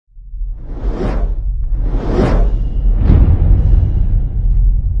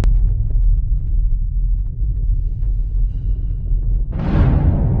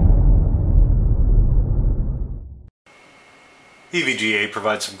EVGA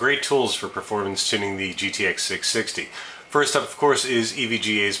provides some great tools for performance tuning the GTX 660. First up, of course, is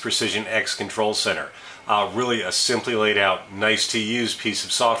EVGA's Precision X Control Center. Really a simply laid out, nice to use piece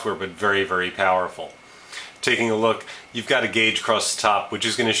of software, but very, very powerful. Taking a look, you've got a gauge across the top, which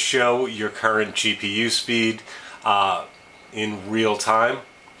is going to show your current GPU speed in real time.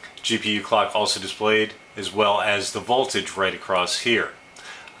 GPU clock also displayed, as well as the voltage right across here.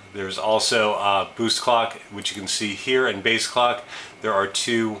 There's also a boost clock, which you can see here, and base clock. There are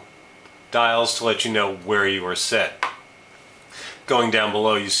two dials to let you know where you are set. Going down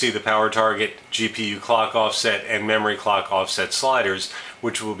below, you see the power target, GPU clock offset, and memory clock offset sliders,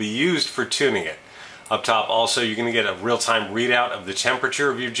 which will be used for tuning it. Up top also, you're going to get a real-time readout of the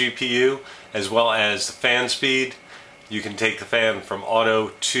temperature of your GPU, as well as the fan speed. You can take the fan from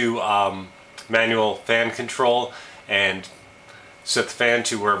auto to manual fan control and set the fan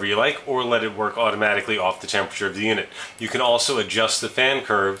to wherever you like, or let it work automatically off the temperature of the unit. You can also adjust the fan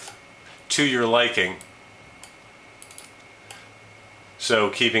curve to your liking,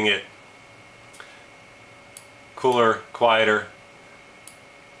 so keeping it cooler, quieter,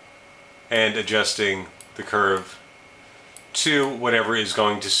 and adjusting the curve to whatever is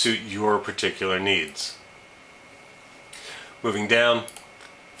going to suit your particular needs. Moving down,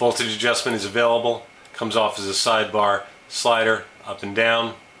 voltage adjustment is available, comes off as a sidebar slider up and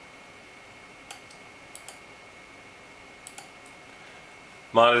down.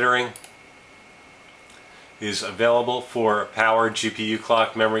 Monitoring is available for power, GPU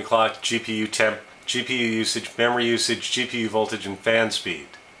clock, memory clock, GPU temp, GPU usage, memory usage, GPU voltage, and fan speed.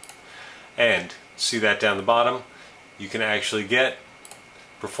 And see that down the bottom, you can actually get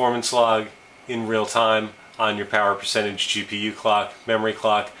performance log in real time on your power percentage, GPU clock, memory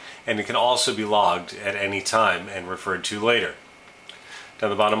clock, and it can also be logged at any time and referred to later. Down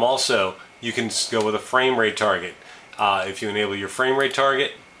the bottom also, you can go with a frame rate target. If you enable your frame rate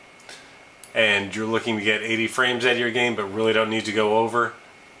target and you're looking to get 80 frames out of your game but really don't need to go over,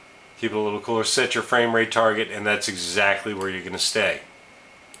 keep it a little cooler, set your frame rate target, and that's exactly where you're going to stay.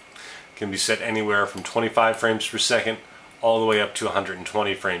 It can be set anywhere from 25 frames per second all the way up to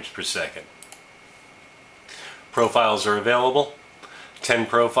 120 frames per second. Profiles are available, 10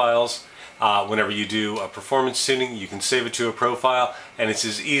 profiles. Whenever you do a performance tuning, you can save it to a profile, and it's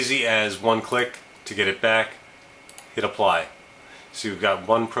as easy as one click to get it back, hit apply. So you've got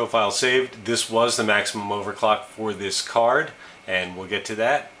one profile saved. This was the maximum overclock for this card, and we'll get to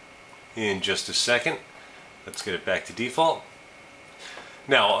that in just a second. Let's get it back to default.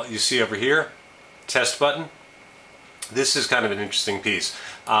 Now you see over here, test button. This is kind of an interesting piece.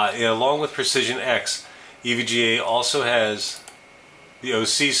 Along with Precision X, EVGA also has the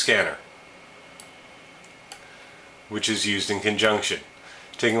OC scanner, which is used in conjunction.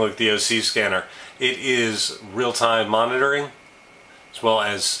 Taking a look at the OC scanner, it is real-time monitoring, as well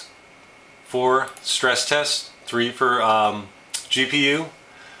as 4 stress tests, 3 for GPU,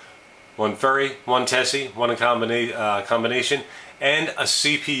 1 Ferri, 1 Tessie, 1 combination, and a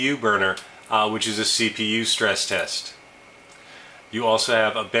CPU burner, which is a CPU stress test. You also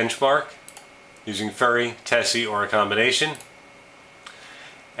have a benchmark using Ferri, Tessie, or a combination,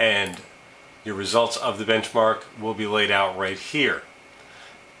 and your results of the benchmark will be laid out right here.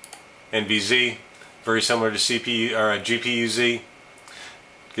 NVZ, very similar to CPU or GPU-Z,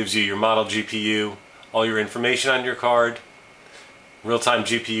 gives you your model GPU, all your information on your card, real-time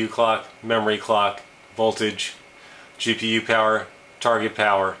GPU clock, memory clock, voltage, GPU power, target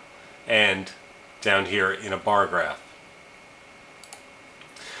power, and down here in a bar graph.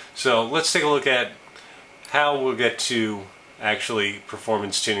 So let's take a look at how we'll get to actually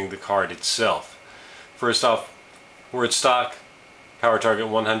performance tuning the card itself. First off, we're at stock, power target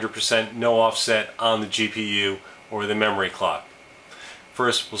 100%, no offset on the GPU or the memory clock.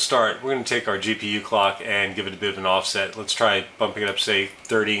 First, we're going to take our GPU clock and give it a bit of an offset. Let's try bumping it up, say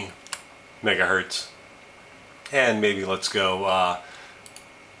 30 megahertz, and maybe let's go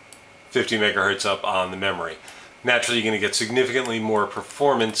 50 megahertz up on the memory. Naturally, you're going to get significantly more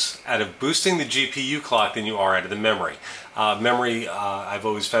performance out of boosting the GPU clock than you are out of the memory. Memory, I've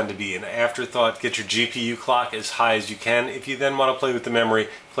always found to be an afterthought. Get your GPU clock as high as you can. If you then want to play with the memory,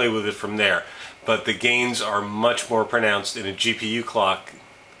 play with it from there. But the gains are much more pronounced in a GPU clock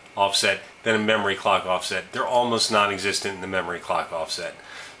offset than a memory clock offset. They're almost non-existent in the memory clock offset.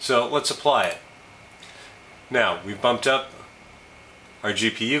 So let's apply it. Now, we've bumped up our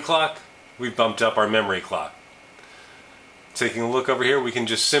GPU clock, we've bumped up our memory clock. Taking a look over here, we can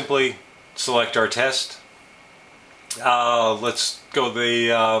just simply select our test. Let's go with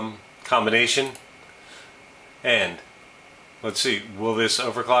the combination, and let's see, will this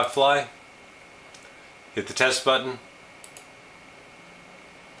overclock fly? Hit the test button,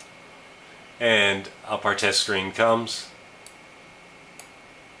 And up our test screen comes.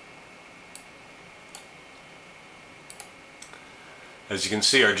 As you can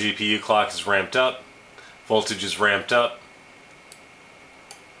see, our GPU clock is ramped up, voltage is ramped up,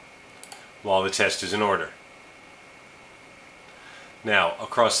 while the test is in order. Now,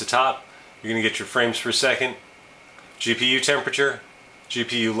 across the top, you're going to get your frames per second, GPU temperature,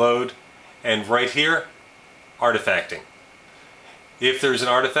 GPU load, and right here, artifacting. If there's an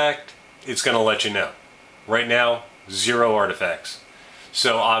artifact, it's going to let you know. Right now, 0 artifacts.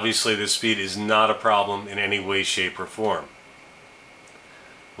 So obviously this speed is not a problem in any way, shape, or form.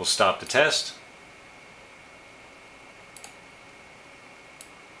 We'll stop the test.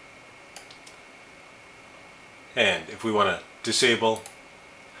 And if we want to disable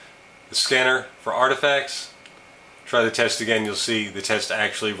the scanner for artifacts, try the test again. You'll see the test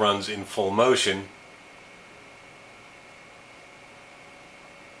actually runs in full motion.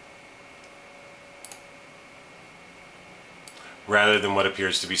 Rather than what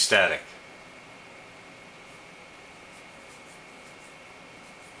appears to be static.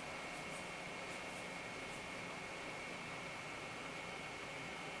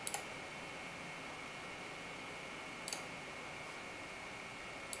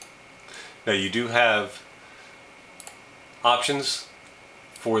 Now you do have options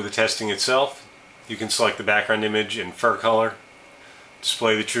for the testing itself. You can select the background image in fur color,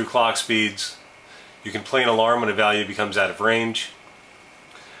 display the true clock speeds. You can play an alarm when a value becomes out of range.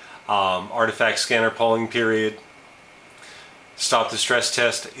 Artifact scanner polling period. Stop the stress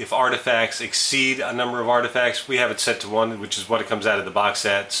test. If artifacts exceed a number of artifacts, we have it set to 1, which is what it comes out of the box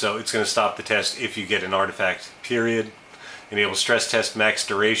at. So it's going to stop the test if you get an artifact period. Enable stress test max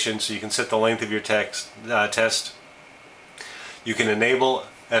duration, so you can set the length of your test. You can enable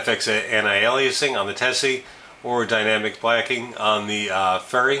FX anti-aliasing on the Tessie or dynamic blacking on the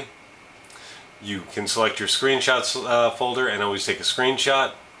Ferry. You can select your screenshots folder and always take a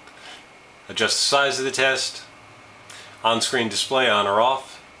screenshot. Adjust the size of the test. On-screen display on or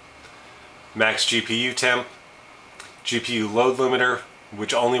off. Max GPU temp. GPU load limiter,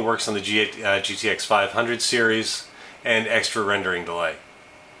 which only works on the GTX 500 series. And extra rendering delay.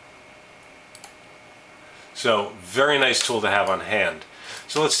 So, very nice tool to have on hand.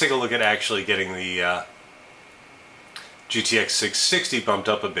 So let's take a look at actually getting the GTX 660 bumped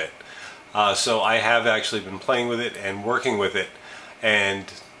up a bit. So I have actually been playing with it and working with it, and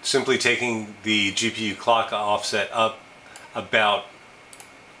simply taking the GPU clock offset up about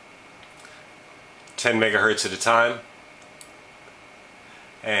 10 megahertz at a time,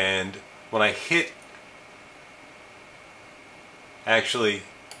 and when I hit actually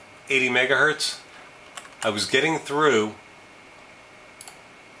 80 megahertz, I was getting through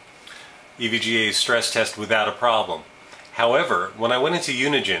EVGA's stress test without a problem. However, when I went into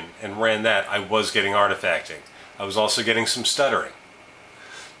Unigen and ran that, I was getting artifacting. I was also getting some stuttering.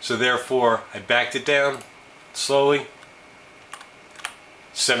 So therefore, I backed it down slowly.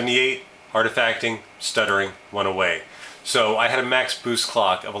 78, artifacting, stuttering, went away. So I had a max boost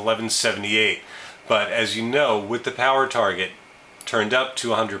clock of 1178, but as you know, with the power target turned up to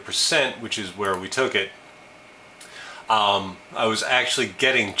 100%, which is where we took it, I was actually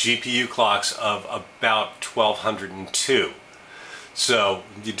getting GPU clocks of about 1202. So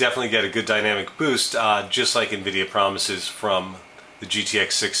you definitely get a good dynamic boost, just like nVidia promises from the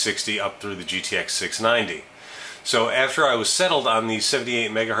GTX 660 up through the GTX 690. So after I was settled on the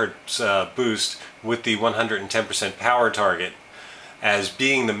 78 megahertz boost with the 110% power target as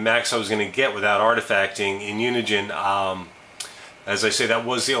being the max I was going to get without artifacting in Unigen, as I say, that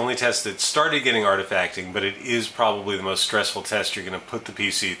was the only test that started getting artifacting, but it is probably the most stressful test you're going to put the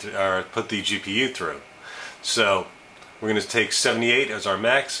put the GPU through. So we're going to take 78 as our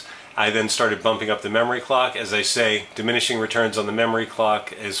max. I then started bumping up the memory clock. As I say, diminishing returns on the memory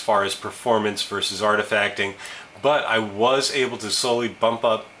clock as far as performance versus artifacting, but I was able to slowly bump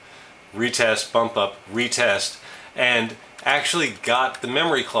up, retest, bump up, retest, and actually got the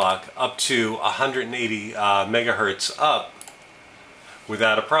memory clock up to 180 megahertz up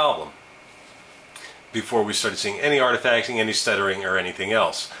without a problem before we started seeing any artifacting, any stuttering, or anything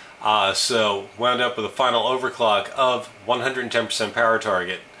else. So wound up with a final overclock of 110% power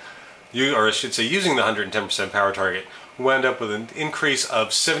target, or I should say using the 110% power target, wound up with an increase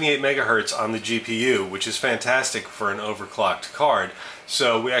of 78 megahertz on the GPU, which is fantastic for an overclocked card.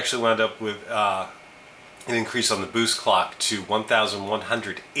 So we actually wound up with an increase on the boost clock to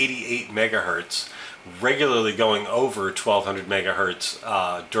 1188 megahertz, regularly going over 1200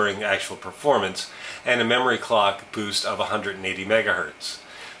 megahertz during actual performance, and a memory clock boost of 180 megahertz.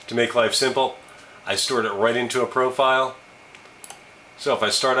 To make life simple, I stored it right into a profile. So if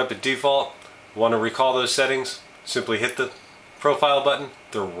I start up at default, Want to recall those settings? Simply hit the profile button,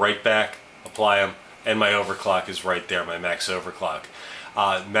 they're right back, apply them, and my overclock is right there, my max overclock.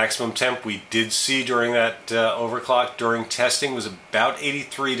 Maximum temp we did see during that overclock during testing was about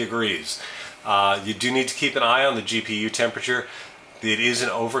 83 degrees. You do need to keep an eye on the GPU temperature. It is an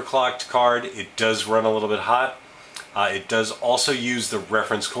overclocked card. It does run a little bit hot. It does also use the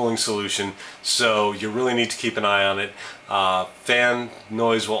reference cooling solution, so you really need to keep an eye on it. Fan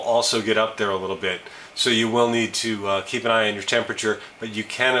noise will also get up there a little bit, so you will need to keep an eye on your temperature, but you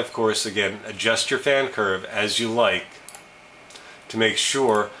can, of course, again, adjust your fan curve as you like to make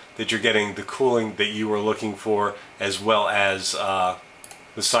sure that you're getting the cooling that you are looking for, as well as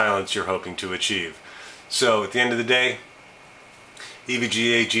the silence you're hoping to achieve. So at the end of the day,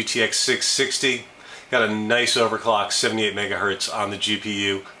 EVGA GTX 660 got a nice overclock, 78 megahertz on the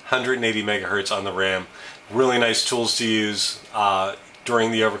GPU, 180 megahertz on the RAM. Really nice tools to use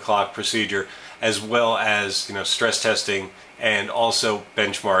during the overclock procedure, as well as stress testing and also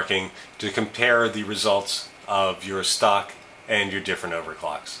benchmarking to compare the results of your stock and your different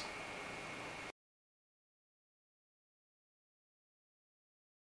overclocks.